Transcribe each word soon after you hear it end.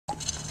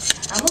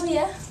I'm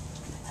Aaliyah.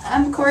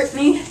 I'm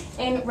Courtney.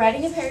 And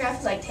writing a paragraph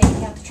is like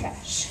taking out the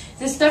trash.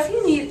 The stuff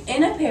you need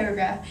in a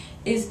paragraph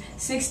is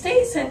 6 to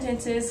 8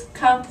 sentences,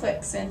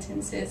 complex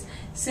sentences,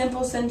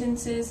 simple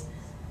sentences,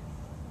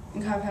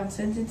 and compound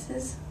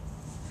sentences.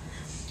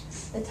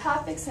 The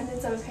topic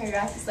sentence of a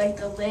paragraph is like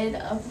the lid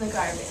of the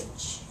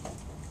garbage.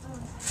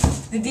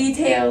 The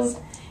details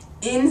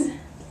in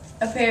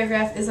a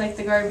paragraph is like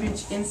the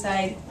garbage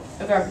inside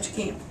a garbage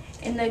can.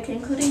 And the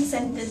concluding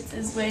sentence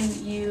is when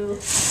you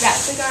wrap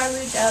the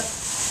garbage up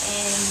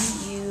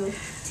and you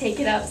take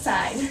it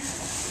outside.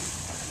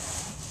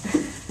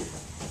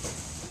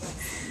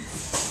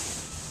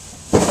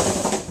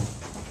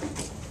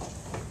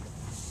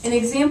 An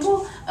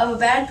example of a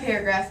bad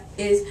paragraph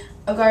is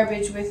a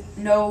garbage with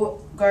no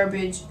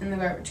garbage in the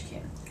garbage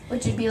can.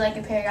 Which would be like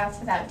a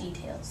paragraph without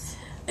details.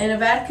 And a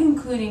bad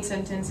concluding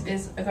sentence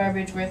is a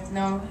garbage with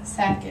no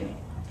sack in it.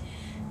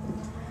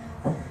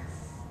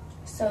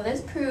 So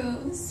this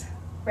proves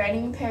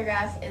writing a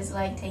paragraph is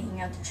like taking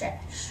out the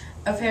trash.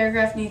 A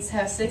paragraph needs to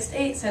have 6 to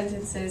 8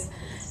 sentences,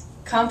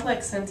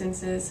 complex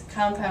sentences,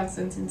 compound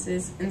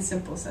sentences, and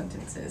simple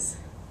sentences.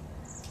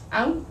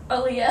 I'm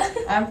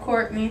Aaliyah. I'm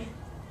Courtney.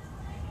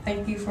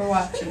 Thank you for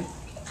watching.